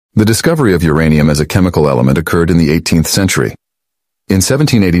The discovery of uranium as a chemical element occurred in the 18th century. In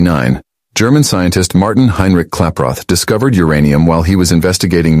 1789, German scientist Martin Heinrich Klaproth discovered uranium while he was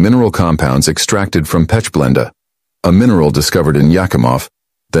investigating mineral compounds extracted from pechblende, a mineral discovered in Jachymov,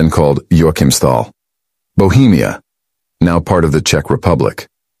 then called Joachimsthal, Bohemia, now part of the Czech Republic.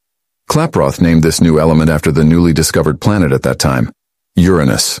 Klaproth named this new element after the newly discovered planet at that time,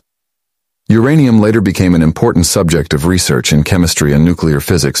 Uranus. Uranium later became an important subject of research in chemistry and nuclear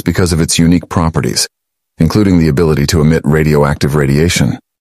physics because of its unique properties, including the ability to emit radioactive radiation.